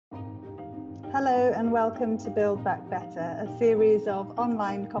Hello and welcome to Build Back Better, a series of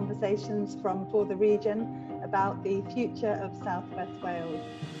online conversations from For the Region about the future of South West Wales.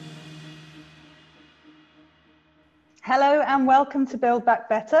 Hello and welcome to Build Back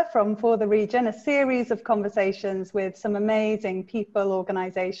Better from For the Region, a series of conversations with some amazing people,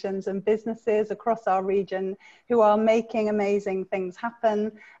 organisations and businesses across our region who are making amazing things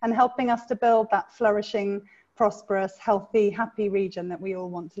happen and helping us to build that flourishing, prosperous, healthy, happy region that we all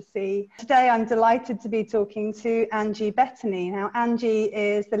want to see. Today I'm delighted to be talking to Ange Bettany. Now Ange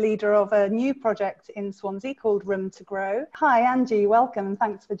is the leader of a new project in Swansea called Room to Grow. Hi Ange, welcome and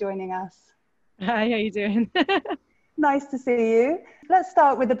thanks for joining us. Hi, how you doing? Nice to see you. Let's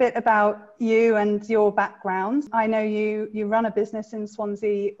start with a bit about you and your background. I know you run a business in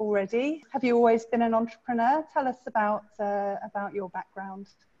Swansea already. Have you always been an entrepreneur? Tell us about your background.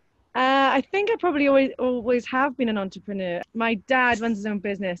 I think I probably always have been an entrepreneur. My dad runs his own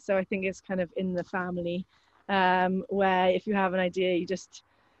business, so I think it's kind of in the family, where if you have an idea, you just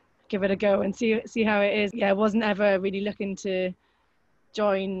give it a go and see how it is. Yeah, I wasn't ever really looking to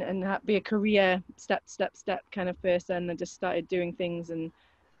join and be a career step kind of person. I just started doing things and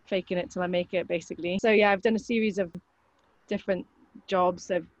faking it till I make it, basically. So yeah, I've done a series of different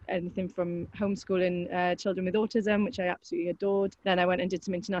jobs of anything from homeschooling children with autism, which I absolutely adored. Then I went and did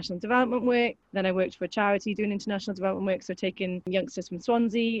some international development work. Then I worked for a charity doing international development work, so taking youngsters from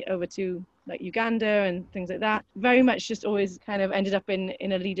Swansea over to like Uganda and things like that. Very much just always kind of ended up in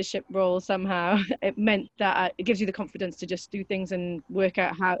a leadership role somehow. It meant that it gives you the confidence to just do things and work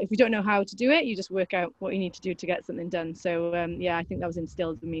out how, if you don't know how to do it, you just work out what you need to do to get something done. So yeah, I think that was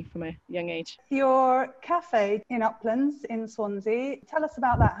instilled in me from a young age. Your cafe in Uplands in Swansea, tell us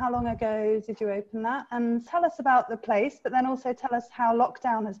about that. How long ago did you open that? And tell us about the place, but then also tell us how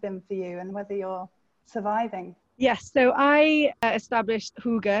lockdown has been for you and whether you're surviving. Yes, so I established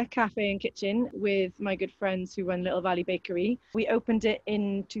Hoogah Cafe and Kitchen with my good friends who run Little Valley Bakery. We opened it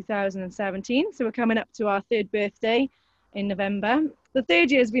in 2017, so we're coming up to our third birthday in November. The third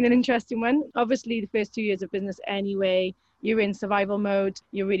year has been an interesting one. Obviously, the first 2 years of business anyway, you're in survival mode.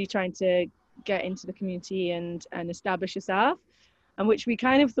 You're really trying to get into the community and establish yourself, and which we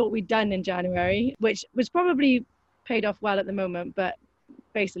kind of thought we'd done in January, which was probably paid off well at the moment, but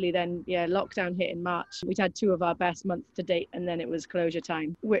basically then lockdown hit in March. We'd had 2 of our best months to date, and then it was closure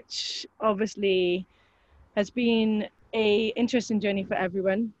time, which obviously has been a interesting journey for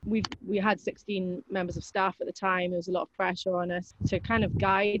everyone. We had 16 members of staff at the time. There was a lot of pressure on us to kind of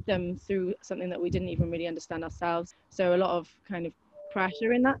guide them through something that we didn't even really understand ourselves, so a lot of kind of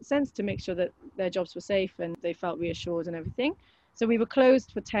pressure in that sense to make sure that their jobs were safe and they felt reassured and everything. So we were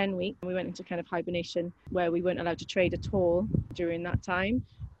closed for 10 weeks. We went into kind of hibernation where we weren't allowed to trade at all during that time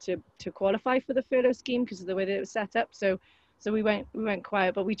to qualify for the furlough scheme because of the way that it was set up. So we went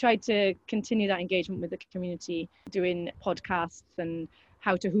quiet, but we tried to continue that engagement with the community, doing podcasts and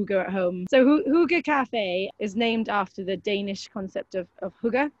how to Hoogah at home. So Hoogah Cafe is named after the Danish concept of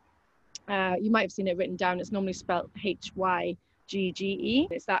Hoogah. You might have seen it written down. It's normally spelled Hyggge.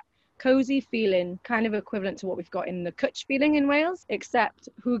 It's that cozy feeling, kind of equivalent to what we've got in the Kutch feeling in Wales, except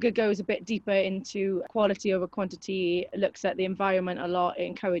Hoogah goes a bit deeper into quality over quantity, looks at the environment a lot, it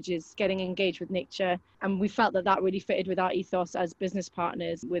encourages getting engaged with nature, and we felt that really fitted with our ethos as business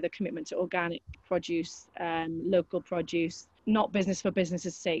partners, with a commitment to organic produce, local produce, not business for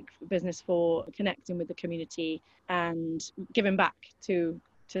business's sake, business for connecting with the community and giving back to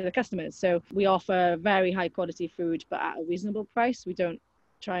the customers. So we offer very high quality food but at a reasonable price. We don't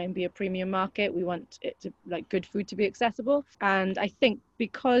try and be a premium market. We want it to, like, good food to be accessible, and I think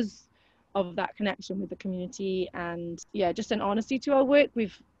because of that connection with the community and just an honesty to our work,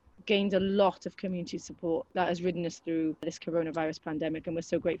 we've gained a lot of community support that has ridden us through this coronavirus pandemic, and we're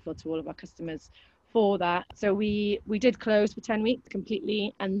so grateful to all of our customers for that. So we did close for 10 weeks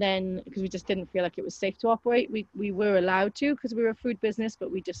completely, and then because we just didn't feel like it was safe to operate, we were allowed to because we were a food business, but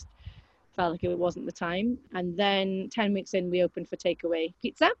we just felt like it wasn't the time. And then 10 weeks in, we opened for takeaway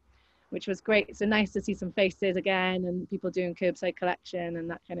pizza, which was great. So nice to see some faces again and people doing curbside collection and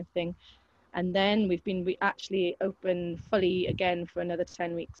that kind of thing. And then we actually open fully again for another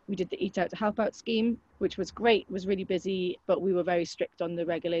 10 weeks. We did the Eat Out to Help Out scheme, which was great. It was really busy, but we were very strict on the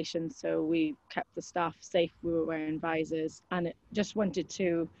regulations. So we kept the staff safe. We were wearing visors, and it just wanted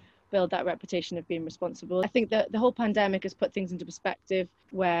to build that reputation of being responsible. I think that the whole pandemic has put things into perspective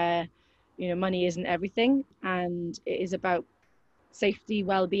where, money isn't everything, and it is about safety,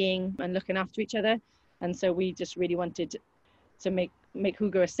 well-being and looking after each other. And so we just really wanted to make make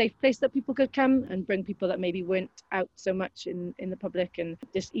Hoogah a safe place that people could come and bring people that maybe weren't out so much in the public and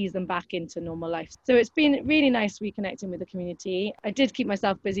just ease them back into normal life. So it's been really nice reconnecting with the community. I did keep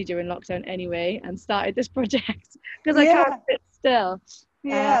myself busy during lockdown anyway and started this project because I can't sit still.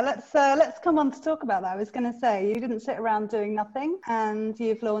 Yeah, let's come on to talk about that. I was going to say, you didn't sit around doing nothing, and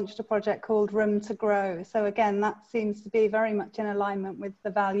you've launched a project called Room to Grow. So again, that seems to be very much in alignment with the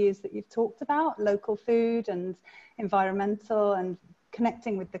values that you've talked about, local food and environmental and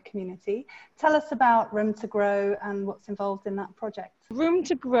connecting with the community. Tell us about Room to Grow and what's involved in that project. Room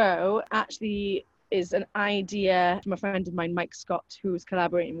to Grow actually is an idea from a friend of mine, Mike Scott, who's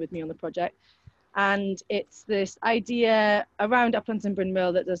collaborating with me on the project. And it's this idea around Uplands and Bryn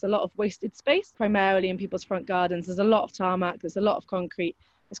Mawr that there's a lot of wasted space, primarily in people's front gardens. There's a lot of tarmac, there's a lot of concrete.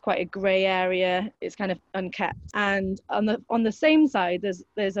 It's quite a grey area. It's kind of unkept. And on the same side,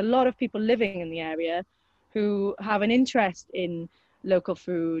 there's a lot of people living in the area who have an interest in local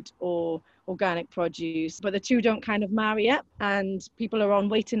food or organic produce, but the two don't kind of marry up, and people are on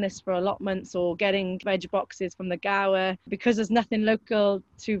waiting lists for allotments or getting veg boxes from the Gower because there's nothing local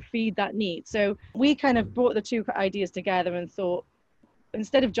to feed that need. So we kind of brought the two ideas together and thought,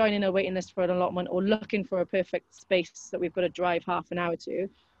 instead of joining a waiting list for an allotment or looking for a perfect space that we've got to drive half an hour to,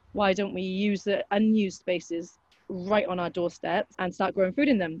 why don't we use the unused spaces right on our doorstep and start growing food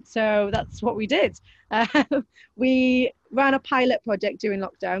in them? So that's what we did. We ran a pilot project during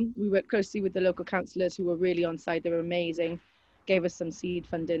lockdown. We worked closely with the local councillors who were really on side. They were amazing. Gave us some seed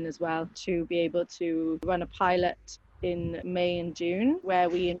funding as well to be able to run a pilot in May and June, where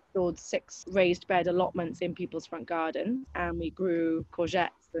we installed 6 raised bed allotments in people's front garden, and we grew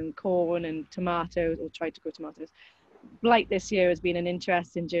courgettes and corn and tomatoes, or tried to grow tomatoes. Blight this year has been an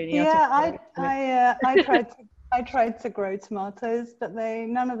interesting journey. Yeah, I tried to grow tomatoes, but they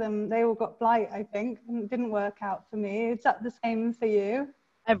all got blight, I think, and it didn't work out for me. Is that the same for you?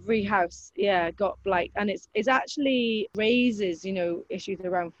 Every house, got blight, and it's actually raises, issues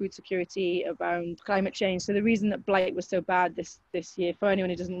around food security, around climate change. So the reason that blight was so bad this year, for anyone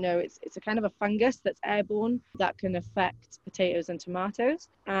who doesn't know, it's a kind of a fungus that's airborne that can affect potatoes and tomatoes,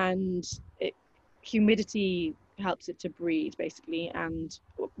 and humidity helps it to breed basically. And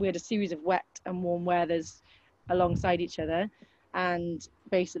we had a series of wet and warm weathers alongside each other, and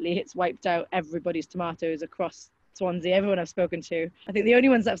basically it's wiped out everybody's tomatoes across Swansea. Everyone I've spoken to, I think the only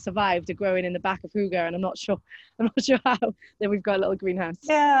ones that have survived are growing in the back of Hoogah, and I'm not sure how. Then we've got a little greenhouse.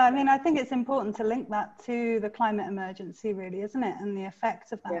 Yeah, I mean, I think it's important to link that to the climate emergency, really, isn't it, and the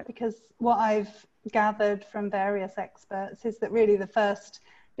effect of that, because what I've gathered from various experts is that really the first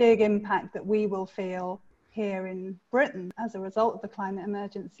big impact that we will feel here in Britain as a result of the climate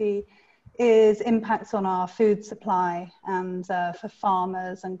emergency is impacts on our food supply, and for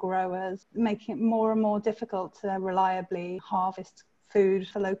farmers and growers, making it more and more difficult to reliably harvest food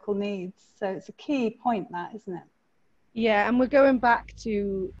for local needs. So it's a key point, that, isn't it? Yeah, and we're going back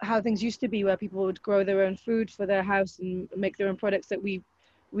to how things used to be, where people would grow their own food for their house and make their own products, that we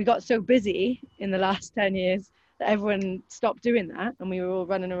got so busy in the last 10 years that everyone stopped doing that, and we were all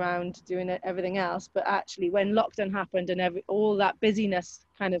running around doing everything else. But actually, when lockdown happened and all that busyness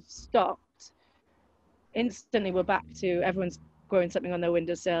kind of stopped, instantly we're back to everyone's growing something on their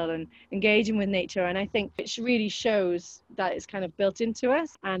windowsill and engaging with nature. And I think it really shows that it's kind of built into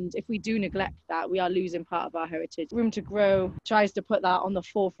us, and if we do neglect that, we are losing part of our heritage. Room to Grow tries to put that on the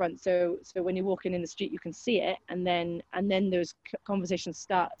forefront, so when you're walking in the street you can see it, and then those conversations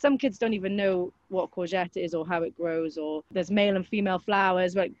start. Some kids don't even know what courgette is or how it grows, or there's male and female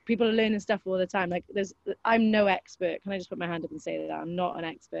flowers. Like, people are learning stuff all the time. Like, I'm no expert. Can I just put my hand up and say that I'm not an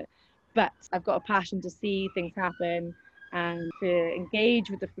expert, but I've got a passion to see things happen and to engage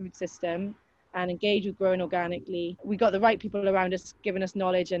with the food system and engage with growing organically. We got the right people around us giving us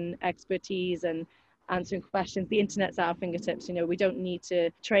knowledge and expertise and answering questions. The internet's at our fingertips. We don't need to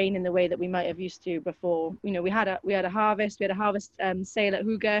train in the way that we might have used to before. We had a harvest sale at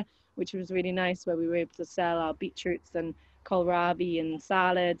Hoogah, which was really nice, where we were able to sell our beetroots and kohlrabi and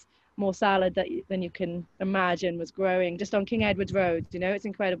salads. More salad than you can imagine was growing just on King Edward's Road. It's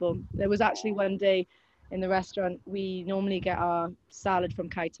incredible. There was actually one day in the restaurant, we normally get our salad from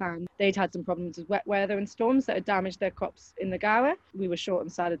Kaitan. They'd had some problems with wet weather and storms that had damaged their crops in the Gower. We were short on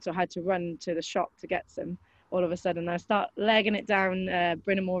salad, so I had to run to the shop to get some. All of a sudden, I start legging it down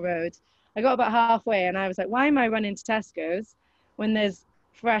Bryn Mawr Road. I got about halfway and I was like, why am I running to Tesco's when there's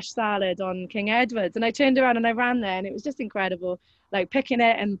fresh salad on King Edward's? And I turned around and I ran there, and it was just incredible, like picking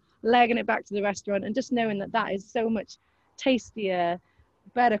it and legging it back to the restaurant, and just knowing that is so much tastier,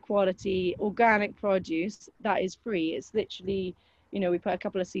 better quality organic produce that is free. It's literally, we put a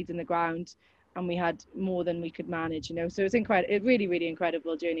couple of seeds in the ground, and we had more than we could manage, you know. So it's incredible, it really, really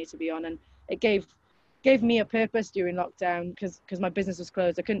incredible journey to be on. And it gave me a purpose during lockdown, because my business was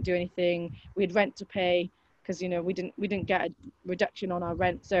closed. I couldn't do anything. We had rent to pay, because, you know, we didn't get a reduction on our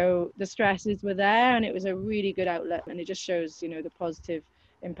rent. So the stresses were there, and it was a really good outlet. And it just shows, you know, the positive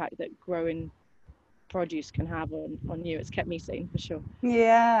impact that growing produce can have on you. It's kept me sane for sure.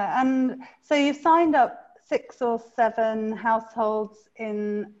 Yeah, and so you've signed up 6 or 7 households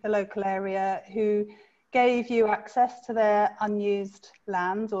in the local area who gave you access to their unused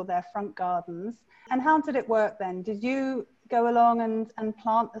lands or their front gardens. And how did it work then? Did you go along and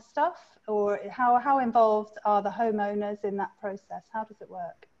plant the stuff, or how involved are the homeowners in that process? How does it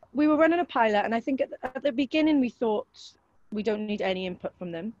work? We were running a pilot, and I think at the beginning we thought we don't need any input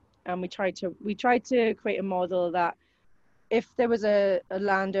from them, and we tried to create a model that if there was a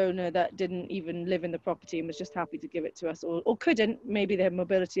landowner that didn't even live in the property and was just happy to give it to us, or couldn't, maybe they had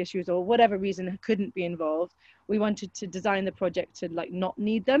mobility issues or whatever reason couldn't be involved, we wanted to design the project to like not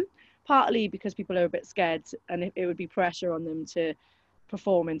need them, partly because people are a bit scared and it would be pressure on them to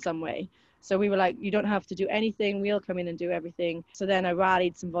perform in some way. So we were like, you don't have to do anything, we'll come in and do everything. So then I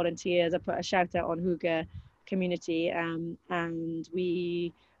rallied some volunteers, I put a shout out on Hoogah community, and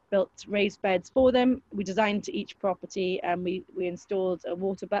we built raised beds for them. We designed to each property, and we installed a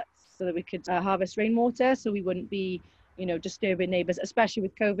water butts so that we could harvest rainwater, so we wouldn't be, you know, disturbing neighbours. Especially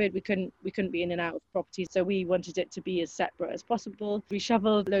with COVID, we couldn't be in and out of properties, so we wanted it to be as separate as possible. We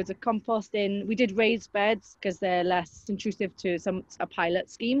shoveled loads of compost in. We did raised beds because they're less intrusive to a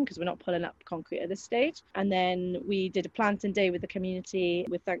pilot scheme, because we're not pulling up concrete at this stage. And then we did a planting day with the community,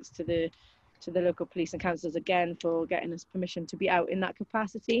 with thanks to the local police and councils again for getting us permission to be out in that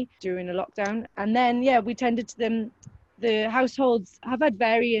capacity during a lockdown. And then, yeah, we tended to them. The households have had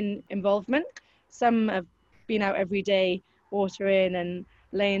varying involvement. Some have been out every day watering and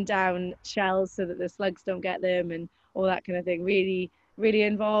laying down shells so that the slugs don't get them and all that kind of thing. Really, really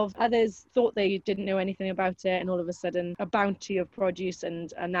involved. Others thought they didn't know anything about it, and all of a sudden a bounty of produce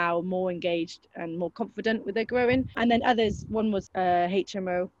and are now more engaged and more confident with their growing. And then others, one was a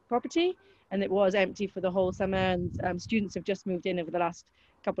HMO property, and it was empty for the whole summer, and students have just moved in over the last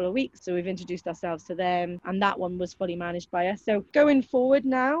couple of weeks, so we've introduced ourselves to them, and that one was fully managed by us. So going forward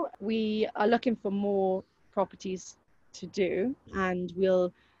now, we are looking for more properties to do, and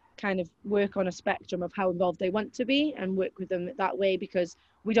we'll kind of work on a spectrum of how involved they want to be and work with them that way, because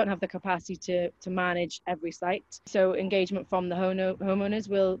we don't have the capacity to manage every site. So engagement from the homeowners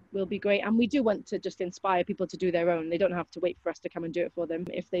will be great, and we do want to just inspire people to do their own. They don't have to wait for us to come and do it for them.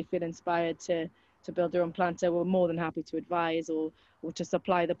 If they feel inspired to build their own planter, we're more than happy to advise or to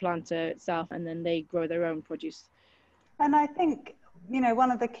supply the planter itself, and then they grow their own produce. And I think, you know,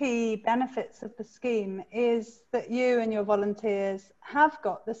 one of the key benefits of the scheme is that you and your volunteers have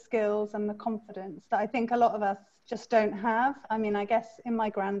got the skills and the confidence that I think a lot of us just don't have. I mean, I guess in my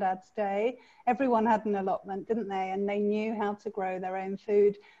granddad's day, everyone had an allotment, didn't they? And they knew how to grow their own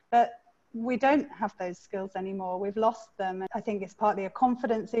food, but we don't have those skills anymore. We've lost them. I think it's partly a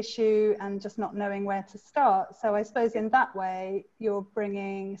confidence issue and just not knowing where to start. So I suppose in that way, you're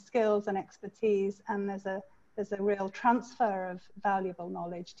bringing skills and expertise, and there's a real transfer of valuable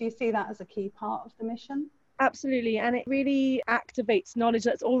knowledge. Do you see that as a key part of the mission? Absolutely, and it really activates knowledge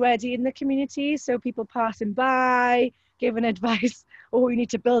that's already in the community. So people passing by, giving advice, or you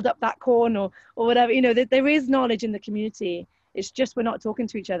need to build up that corn or whatever, you know, there is knowledge in the community. It's just we're not talking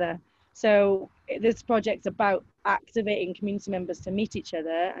to each other. So this project's about activating community members to meet each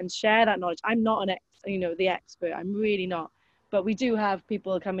other and share that knowledge. I'm not the expert, I'm really not. But we do have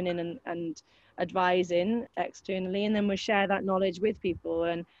people coming in and advising externally, and then we share that knowledge with people.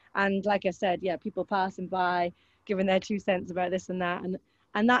 And like I said, yeah, people passing by, giving their 2 cents about this and that.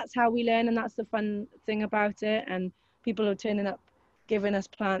 And that's how we learn, and that's the fun thing about it. And people are turning up, giving us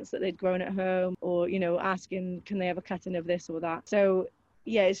plants that they'd grown at home, or, you know, asking, can they have a cutting of this or that? So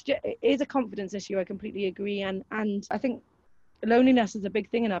yeah, it is a confidence issue. I completely agree. And I think loneliness is a big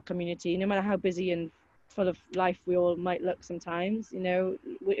thing in our community, no matter how busy and full of life we all might look sometimes. You know,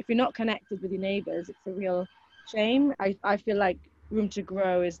 if you're not connected with your neighbours, it's a real shame. I feel like Room to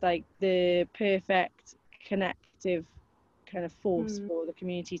Grow is like the perfect connective kind of force for the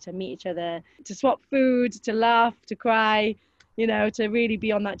community to meet each other, to swap food, to laugh, to cry, you know, to really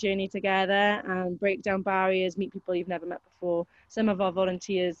be on that journey together and break down barriers, meet people you've never met before. Some of our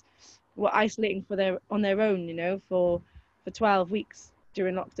volunteers were isolating on their own, you know, for 12 weeks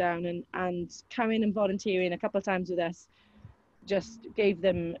during lockdown, and coming and volunteering a couple of times with us just gave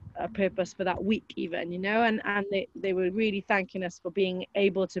them a purpose for that week even, you know, and they were really thanking us for being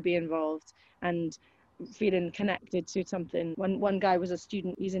able to be involved and feeling connected to something. One guy was a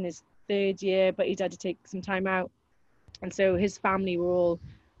student, he's in his 3rd year, but he'd had to take some time out. And so his family were all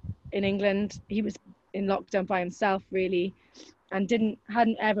in England. He was in lockdown by himself, really, and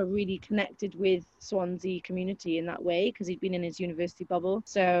hadn't ever really connected with Swansea community in that way because he'd been in his university bubble.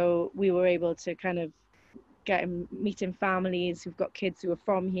 So we were able to kind of get him meeting families who've got kids who are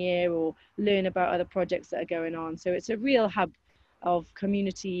from here, or learn about other projects that are going on. So it's a real hub of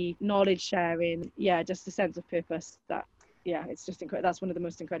community knowledge sharing. Yeah, just a sense of purpose that, yeah, it's just incredible. That's one of the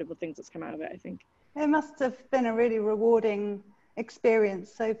most incredible things that's come out of it, I think. It must have been a really rewarding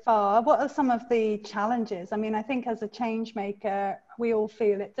experience so far. What are some of the challenges? I mean, I think as a change maker, we all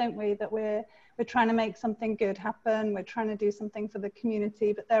feel it, don't we? That we're trying to make something good happen. We're trying to do something for the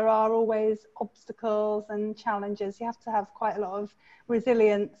community, but there are always obstacles and challenges. You have to have quite a lot of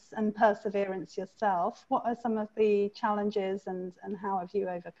resilience and perseverance yourself. What are some of the challenges, and how have you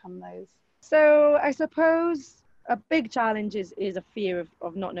overcome those? So I suppose a big challenge is a fear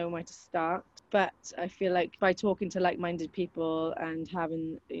of not knowing where to start. But I feel like by talking to like-minded people and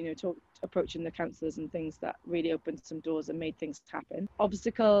having, approaching the councillors and things, that really opened some doors and made things happen.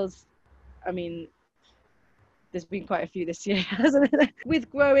 Obstacles, I mean, there's been quite a few this year, hasn't it? With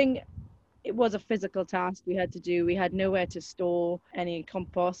growing, it was a physical task we had to do. We had nowhere to store any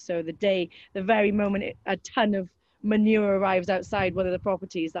compost. So the very moment a ton of manure arrives outside one of the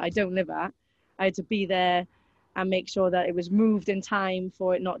properties that I don't live at, I had to be there and make sure that it was moved in time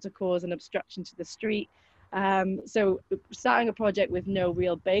for it not to cause an obstruction to the street. So starting a project with no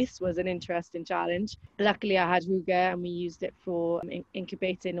real base was an interesting challenge. Luckily, I had Hoogah and we used it for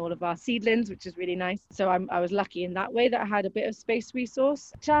incubating all of our seedlings, which is really nice. So I was lucky in that way that I had a bit of space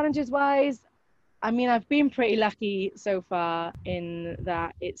resource. Challenges wise, I mean, I've been pretty lucky so far in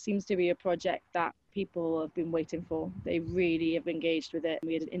that it seems to be a project that people have been waiting for. They really have engaged with it.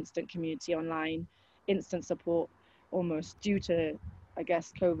 We had an instant community online, instant support almost, due to, I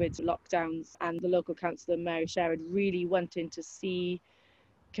guess, COVID lockdowns, and the local councillor, Mary Sherrod, really wanting to see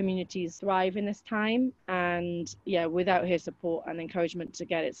communities thrive in this time. And yeah, without her support and encouragement to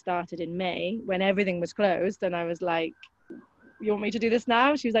get it started in May, when everything was closed, and I was like, you want me to do this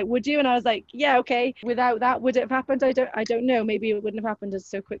now? She was like, would you? And I was like, yeah, okay. Without that, would it have happened? I don't know. Maybe it wouldn't have happened as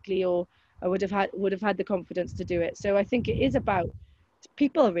so quickly, or I would have had the confidence to do it. So I think it is about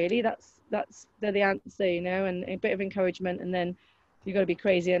people, really. They're the answer, and a bit of encouragement, and then you've got to be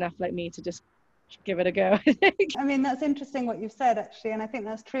crazy enough like me to just give it a go, I think. I mean, that's interesting what you've said, actually, and I think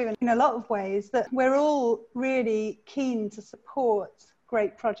that's true in a lot of ways, that we're all really keen to support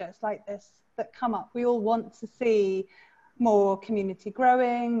great projects like this that come up. We all want to see more community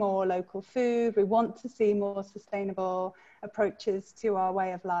growing, more local food. We want to see more sustainable approaches to our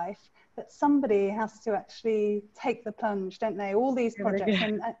way of life. But somebody has to actually take the plunge, don't they? All these projects,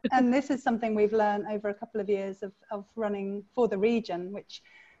 and this is something we've learned over a couple of years of running for the region, which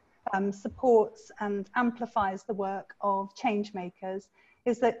supports and amplifies the work of change makers,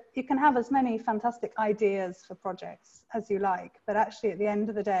 is that you can have as many fantastic ideas for projects as you like, but actually at the end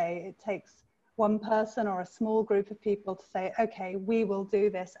of the day, it takes one person or a small group of people to say, okay, we will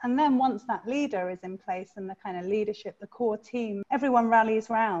do this. And then once that leader is in place, and the kind of leadership, the core team, everyone rallies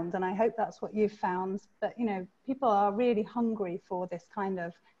round. And I hope that's what you've found, that, people are really hungry for this kind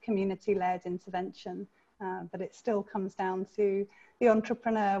of community-led intervention. But it still comes down to the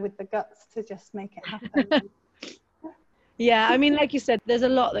entrepreneur with the guts to just make it happen. Yeah, I mean, like you said, there's a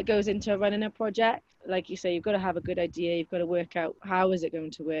lot that goes into running a project. Like you say, you've got to have a good idea. You've got to work out how is it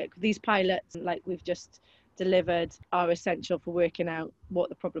going to work. These pilots, like we've just delivered, are essential for working out what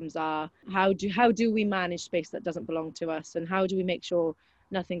the problems are. How do we manage space that doesn't belong to us, and how do we make sure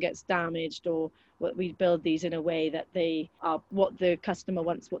nothing gets damaged, or what we build these in a way that they are what the customer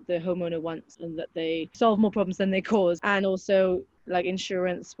wants, what the homeowner wants, and that they solve more problems than they cause. And also like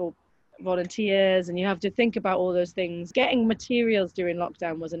insurance for volunteers, and you have to think about all those things. Getting materials during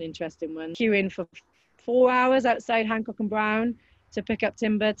lockdown was an interesting one. Queuing for 4 hours outside Hancock and Brown to pick up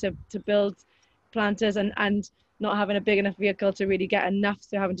timber to build planters, and not having a big enough vehicle to really get enough,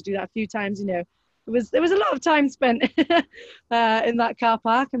 so having to do that a few times. There was a lot of time spent in that car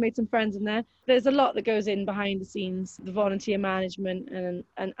park. I made some friends in there. There's a lot that goes in behind the scenes, the volunteer management,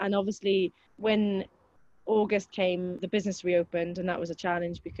 and obviously when August came, the business reopened, and that was a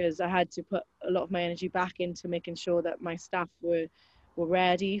challenge because I had to put a lot of my energy back into making sure that my staff were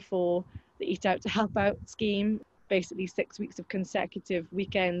ready for the Eat Out to Help Out scheme. Basically 6 weeks of consecutive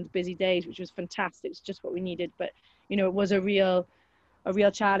weekend busy days, which was fantastic. It's just what we needed, but it was a real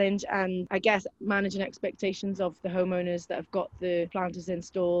challenge. And I guess managing expectations of the homeowners that have got the planters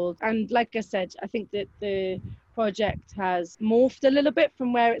installed. And like I said, I think that the project has morphed a little bit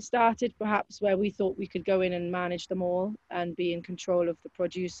from where it started, perhaps where we thought we could go in and manage them all and be in control of the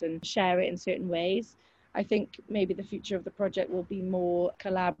produce and share it in certain ways. I think maybe the future of the project will be more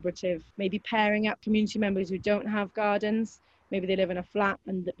collaborative, maybe pairing up community members who don't have gardens. Maybe they live in a flat,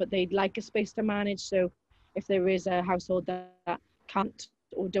 but they'd like a space to manage. So if there is a household that can't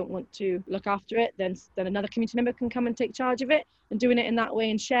or don't want to look after it, then another community member can come and take charge of it, and doing it in that way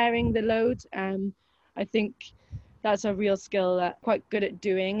and sharing the load. I think that's a real skill that I'm quite good at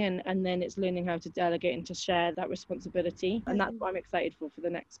doing, and then it's learning how to delegate and to share that responsibility. And that's what I'm excited for the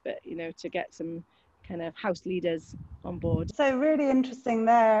next bit, to get some kind of house leaders on board. So really interesting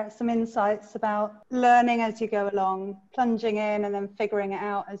there, some insights about learning as you go along, plunging in and then figuring it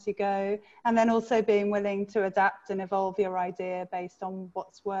out as you go, and then also being willing to adapt and evolve your idea based on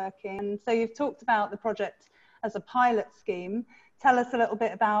what's working. And so you've talked about the project as a pilot scheme. Tell us a little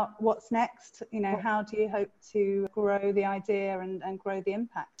bit about what's next. How do you hope to grow the idea and grow the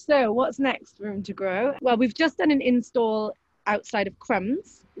impact? So what's next, room to grow? Well, we've just done an install outside of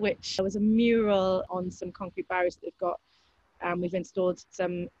Crumbs, which was a mural on some concrete barriers that they've got. We've installed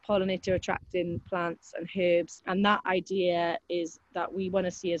some pollinator attracting plants and herbs, and that idea is that we want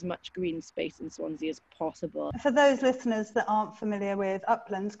to see as much green space in Swansea as possible. For those listeners that aren't familiar with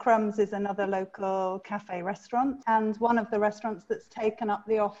Uplands, Crumbs is another local cafe restaurant, and one of the restaurants that's taken up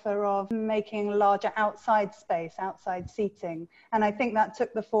the offer of making larger outside space, outside seating. And I think that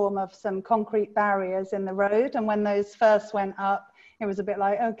took the form of some concrete barriers in the road, and when those first went up, it was a bit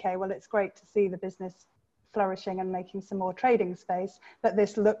like, okay, well, it's great to see the business flourishing and making some more trading space, but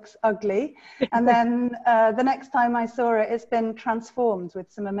this looks ugly. And then the next time I saw it, it's been transformed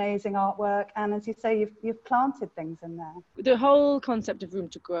with some amazing artwork, and as you say, you've planted things in there. The whole concept of room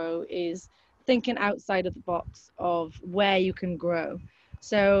to grow is thinking outside of the box of where you can grow.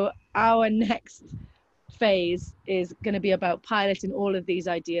 So our next phase is going to be about piloting all of these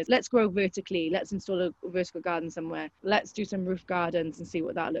ideas. Let's grow vertically. Let's install a vertical garden somewhere. Let's do some roof gardens and see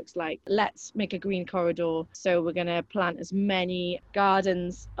what that looks like. Let's make a green corridor. So we're going to plant as many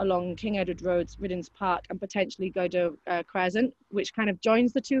gardens along King Edward Road, Riddens Park, and potentially go to Crescent, which kind of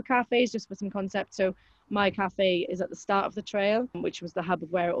joins the two cafes, just for some concept. So my cafe is at the start of the trail, which was the hub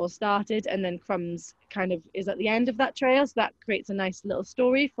of where it all started, and then Crumbs kind of is at the end of that trail. So that creates a nice little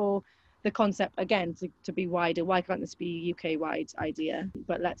story for the concept, again, to be wider. Why can't this be UK wide idea?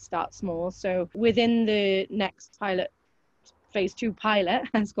 But let's start small. So within the next pilot, phase 2 pilot,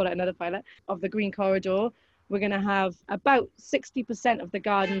 let's call it another pilot, of the green corridor, we're going to have about 60% of the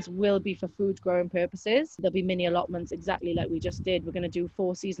gardens will be for food growing purposes. There'll be mini allotments, exactly like we just did. We're going to do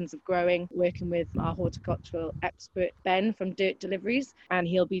 4 seasons of growing, working with our horticultural expert Ben from Dirt Deliveries, and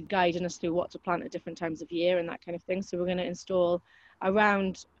he'll be guiding us through what to plant at different times of year and that kind of thing. So we're going to install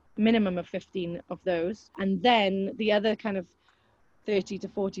around minimum of 15 of those, and then the other kind of 30 to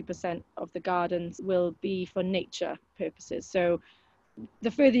 40% of the gardens will be for nature purposes. So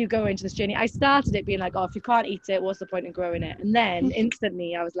the further you go into this journey, I started it being like, oh, if you can't eat it, what's the point in growing it? And then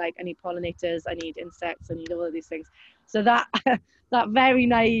instantly I was like, I need pollinators, I need insects, I need all of these things. So that that very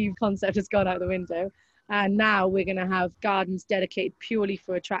naive concept has gone out the window, and now we're going to have gardens dedicated purely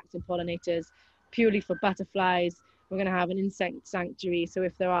for attracting pollinators, purely for butterflies. We're going to have an insect sanctuary, so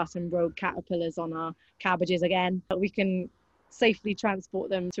if there are some rogue caterpillars on our cabbages again, we can safely transport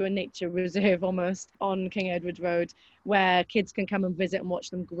them to a nature reserve almost on King Edward Road, where kids can come and visit and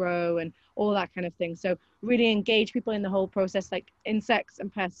watch them grow and all that kind of thing. So really engage people in the whole process. Like, insects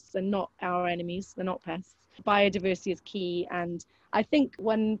and pests are not our enemies, they're not pests. Biodiversity is key, and I think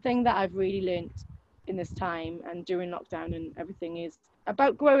one thing that I've really learned in this time and during lockdown and everything is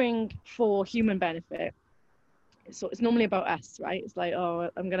about growing for human benefit. So it's normally about us, right? It's like, oh,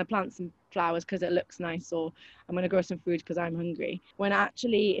 I'm going to plant some flowers because it looks nice, or I'm going to grow some food because I'm hungry. When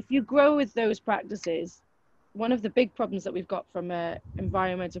actually, if you grow with those practices, one of the big problems that we've got from an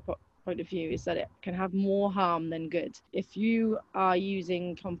environmental point of view is that it can have more harm than good. If you are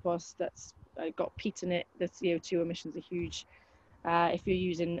using compost that's got peat in it, the CO2 emissions are huge. If you're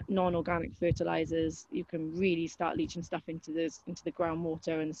using non-organic fertilizers, you can really start leaching stuff into the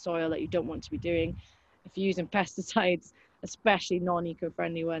groundwater and the soil that you don't want to be doing. If you're using pesticides, especially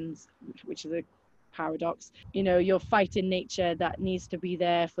non-eco-friendly ones, which is a paradox, you're fighting nature that needs to be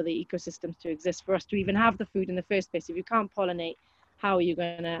there for the ecosystems to exist, for us to even have the food in the first place. If you can't pollinate, how are you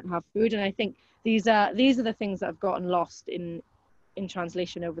going to have food? And I think these are the things that have gotten lost in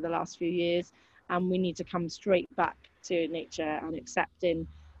translation over the last few years, and we need to come straight back to nature and accepting,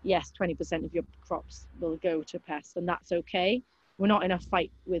 yes, 20% of your crops will go to pests, and that's okay. we're not in a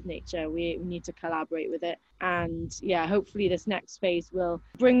fight with nature. We need to collaborate with it. And yeah, hopefully this next phase will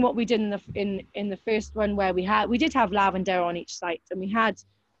bring what we did in the first one, where we did have lavender on each site, and we had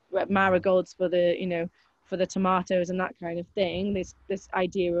marigolds for the tomatoes and that kind of thing. This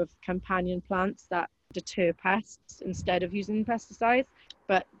idea of companion plants that deter pests instead of using pesticides.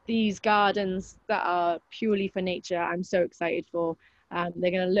 But these gardens that are purely for nature, I'm so excited for. They're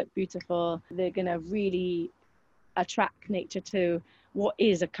going to look beautiful. They're going to really attract nature to what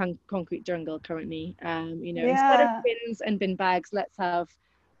is a concrete jungle currently. Instead of bins and bin bags, let's have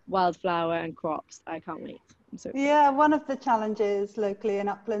wildflower and crops. I can't wait. Yeah, one of the challenges locally in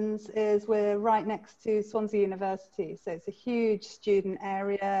Uplands is we're right next to Swansea University, so it's a huge student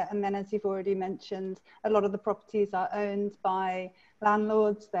area, and then as you've already mentioned, a lot of the properties are owned by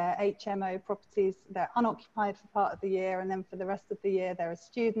landlords. They're HMO properties, they're unoccupied for part of the year, and then for the rest of the year there are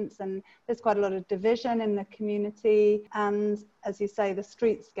students, and there's quite a lot of division in the community, and as you say, the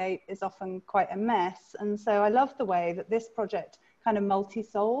streetscape is often quite a mess. And so I love the way that this project kind of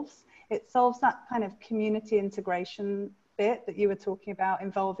multi-solves. It solves that kind of community integration bit that you were talking about,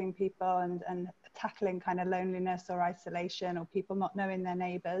 involving people and tackling kind of loneliness or isolation or people not knowing their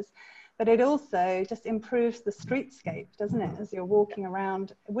neighbours. But it also just improves the streetscape, doesn't it? As you're walking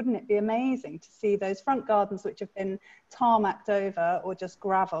around, wouldn't it be amazing to see those front gardens which have been tarmacked over or just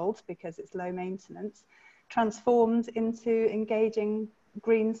gravelled because it's low maintenance, transformed into engaging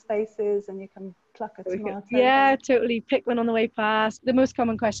green spaces, and you can pluck a tomato. Yeah, totally. Pick one on the way past. The most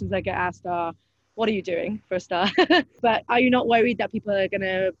common questions I get asked are, what are you doing, for a start? But are you not worried that people are going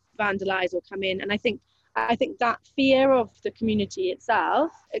to vandalize or come in? And I think that fear of the community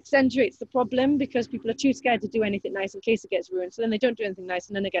itself accentuates the problem, because people are too scared to do anything nice in case it gets ruined. So then they don't do anything nice,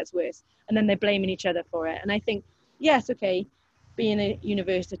 and then it gets worse, and then they're blaming each other for it. And I think, yes, okay, being a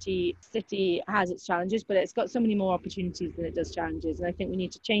university city has its challenges, but it's got so many more opportunities than it does challenges. And I think we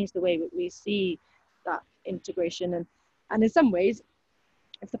need to change the way that we see that integration. And in some ways,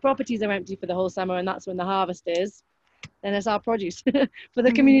 if the properties are empty for the whole summer and that's when the harvest is, then it's our produce for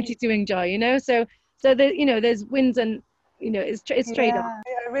the community to enjoy, So there's wins and, it's trade-off.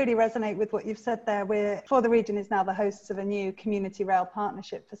 I really resonate with what you've said there. For the Region is now the hosts of a new community rail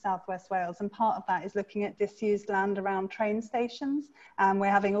partnership for South West Wales, and part of that is looking at disused land around train stations, and we're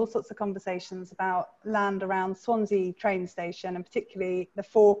having all sorts of conversations about land around Swansea train station, and particularly the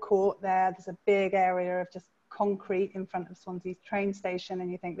forecourt there. There's a big area of just concrete in front of Swansea train station,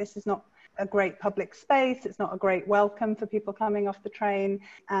 and you think this is not a great public space, it's not a great welcome for people coming off the train,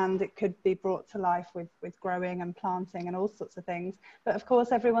 and it could be brought to life with growing and planting and all sorts of things. But of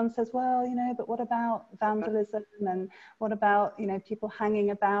course everyone says, well, but what about vandalism, and what about people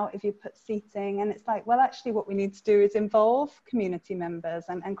hanging about if you put seating? And it's like, well, actually what we need to do is involve community members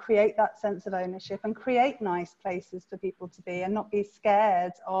and create that sense of ownership, and create nice places for people to be, and not be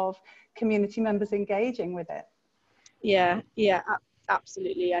scared of community members engaging with it. Yeah,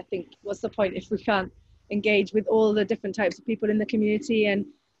 absolutely. I think, what's the point if we can't engage with all the different types of people in the community, and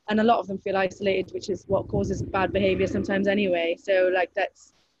a lot of them feel isolated, which is what causes bad behavior sometimes anyway. So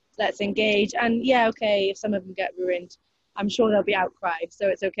let's engage. And yeah, okay, if some of them get ruined, I'm sure there'll be outcry, so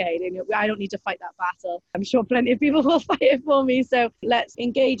it's okay. I don't need to fight that battle. I'm sure plenty of people will fight it for me. So let's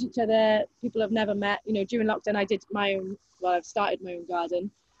engage each other. People have never met. During lockdown I've started my own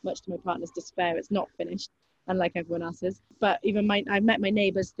garden, much to my partner's despair. It's not finished, unlike everyone else's. But even I've met my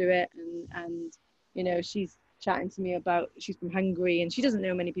neighbours through it, and she's chatting to me about, she's from Hungary and she doesn't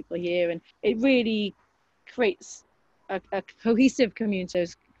know many people here, and it really creates a cohesive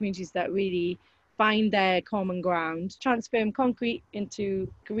communities that really find their common ground. Transform concrete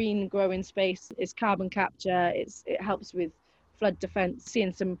into green growing space. It's carbon capture. It helps with flood defence.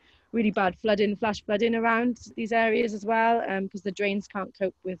 Seeing some really bad flash flooding around these areas as well, because the drains can't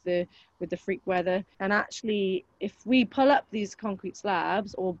cope with the freak weather. And actually, if we pull up these concrete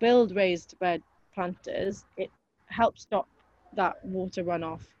slabs or build raised bed planters, it helps stop that water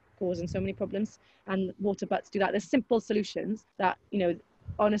runoff causing so many problems. And water butts do that. There's simple solutions that,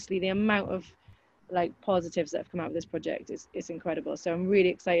 honestly, the amount of positives that have come out of this project is incredible. So I'm really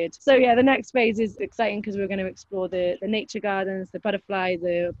excited. So yeah, the next phase is exciting because we're going to explore the nature gardens, the butterfly,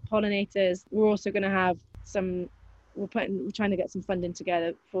 the pollinators. We're also going to have we're trying to get some funding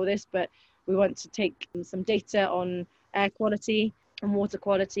together for this, but we want to take some data on air quality and water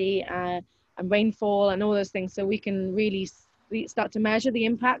quality and rainfall and all those things, so we can really start to measure the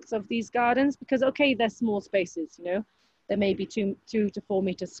impacts of these gardens. Because okay, they're small spaces, there may be 2 to 4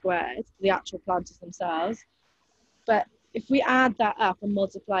 meters squared, the actual planters themselves. But if we add that up and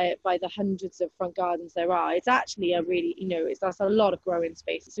multiply it by the hundreds of front gardens there are, it's actually a really, that's a lot of growing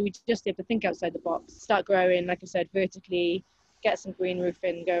space. So we just have to think outside the box, start growing, like I said, vertically, get some green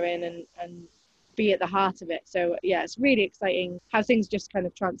roofing going and be at the heart of it. So yeah, it's really exciting how things just kind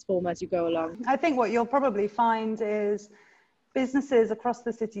of transform as you go along. I think what you'll probably find is businesses across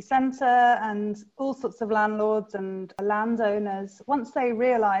the city centre and all sorts of landlords and landowners, once they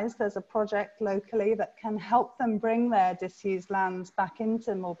realise there's a project locally that can help them bring their disused lands back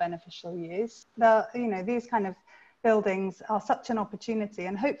into more beneficial use, these kind of buildings are such an opportunity,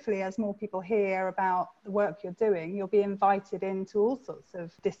 and hopefully as more people hear about the work you're doing, you'll be invited into all sorts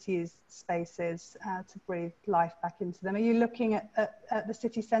of disused spaces to breathe life back into them. Are you looking at the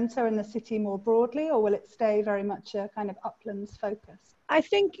city centre and the city more broadly, or will it stay very much a kind of Uplands focus? I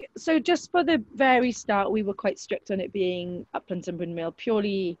think so. Just for the very start, we were quite strict on it being Uplands and Bryn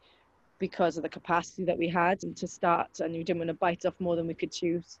purely because of the capacity that we had to start, and we didn't want to bite off more than we could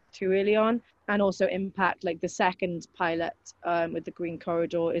chew too early on, and also impact. Like the second pilot with the green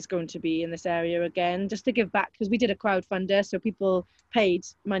corridor is going to be in this area again, just to give back, because we did a crowdfunder, so people paid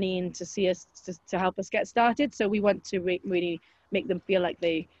money in to see us to help us get started. So we want to really make them feel like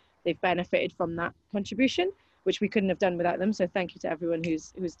they've benefited from that contribution, which we couldn't have done without them. So thank you to everyone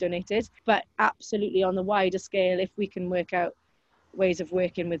who's donated. But absolutely on the wider scale, if we can work out ways of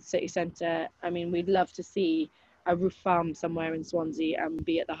working with city centre, I mean, we'd love to see a roof farm somewhere in Swansea and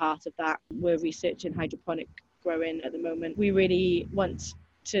be at the heart of that. We're researching hydroponic growing at the moment. We really want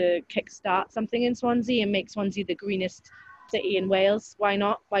to kickstart something in Swansea and make Swansea the greenest city in Wales. Why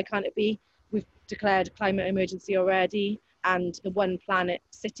not? Why can't it be? We've declared a climate emergency already, and the One Planet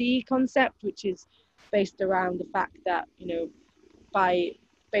City concept, which is based around the fact that, by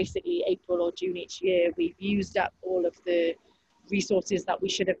basically April or June each year, we've used up all of the resources that we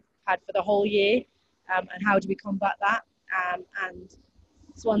should have had for the whole year, and how do we combat that? And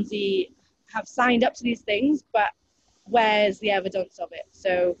Swansea have signed up to these things, but where's the evidence of it?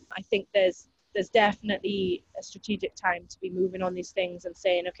 So I think there's definitely a strategic time to be moving on these things and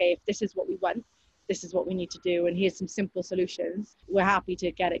saying, okay, if this is what we want, this is what we need to do, and here's some simple solutions. We're happy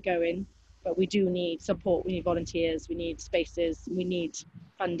to get it going, but we do need support. We need volunteers, we need spaces, we need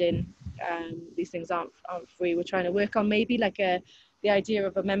funding. These things aren't free. We're trying to work on maybe like the idea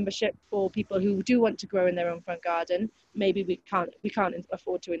of a membership for people who do want to grow in their own front garden. Maybe we can't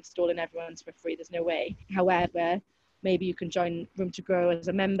afford to install in everyone's for free. There's no way. However, maybe you can join Room to Grow as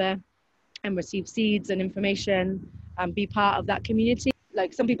a member and receive seeds and information and be part of that community.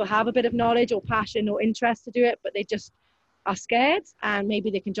 Like, some people have a bit of knowledge or passion or interest to do it, but they just are scared, and maybe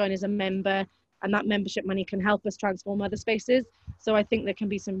they can join as a member, and that membership money can help us transform other spaces. So I think there can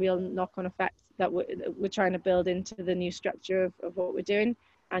be some real knock-on effects that we're trying to build into the new structure of what we're doing.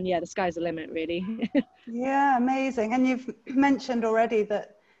 And yeah, the sky's the limit, really. Yeah, amazing. And you've mentioned already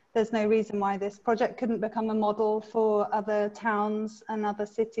that there's no reason why this project couldn't become a model for other towns and other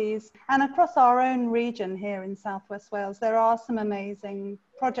cities. And across our own region here in South West Wales, there are some amazing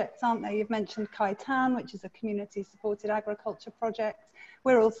projects, aren't there? You've mentioned Caitan, which is a community-supported agriculture project.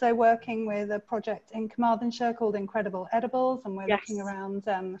 We're also working with a project in Carmarthenshire called Incredible Edibles, and we're looking around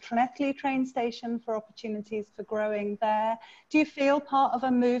Llanelli train station for opportunities for growing there. Do you feel part of a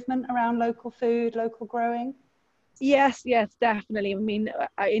movement around local food, local growing? Yes, definitely. I mean,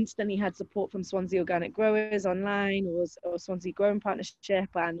 I instantly had support from Swansea Organic Growers online, or Swansea Growing Partnership,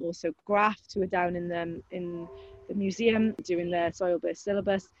 and also Graft, who are down in the museum doing their soil-based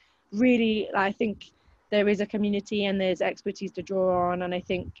syllabus. Really, I think there is a community and there's expertise to draw on. And I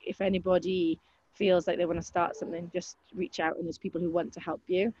think if anybody feels like they want to start something, just reach out, and there's people who want to help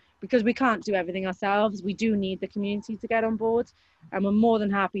you, because we can't do everything ourselves. We do need the community to get on board, and we're more than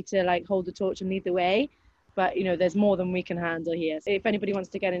happy to hold the torch and lead the way. But there's more than we can handle here. So if anybody wants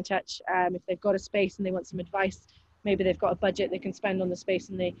to get in touch, if they've got a space and they want some advice, maybe they've got a budget they can spend on the space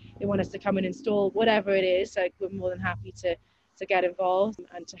and they want us to come and install, whatever it is, we're more than happy to get involved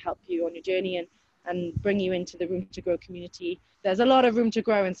and to help you on your journey and bring you into the Room to Grow community. There's a lot of room to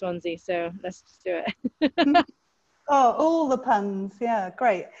grow in Swansea, so let's just do it. Oh, all the puns. Yeah,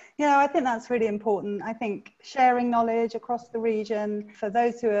 great. I think that's really important. I think sharing knowledge across the region, for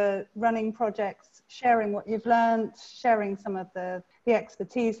those who are running projects, sharing what you've learned, sharing some of the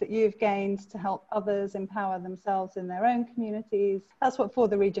expertise that you've gained to help others empower themselves in their own communities. That's what For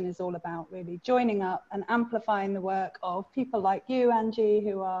the Region is all about, really, joining up and amplifying the work of people like you, Angie,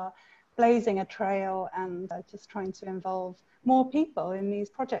 who are blazing a trail and just trying to involve more people in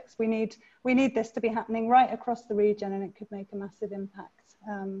these projects. We need this to be happening right across the region, and it could make a massive impact,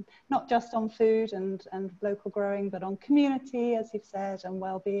 not just on food and local growing, but on community, as you've said, and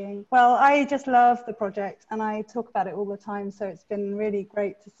well-being. Well, I just love the project and I talk about it all the time, so it's been really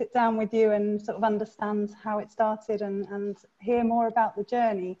great to sit down with you and sort of understand how it started and hear more about the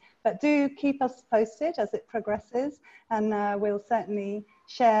journey. But do keep us posted as it progresses, and we'll certainly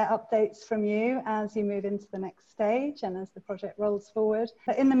share updates from you as you move into the next stage and as the project rolls forward.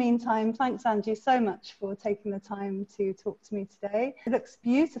 But in the meantime, thanks Angie so much for taking the time to talk to me today. It looks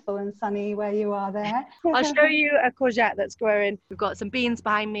beautiful and sunny where you are there. I'll show you a courgette that's growing. We've got some beans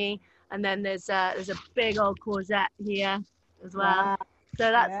behind me, and then there's a big old courgette here as well. Wow.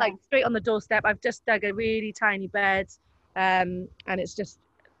 So that's like straight on the doorstep. I've just dug a really tiny bed, and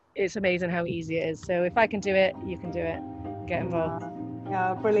it's amazing how easy it is. So if I can do it, you can do it. Get involved.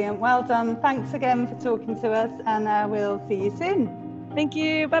 Yeah, brilliant. Well done. Thanks again for talking to us, and we'll see you soon. Thank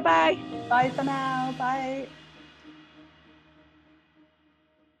you. Bye-bye. Bye for now. Bye.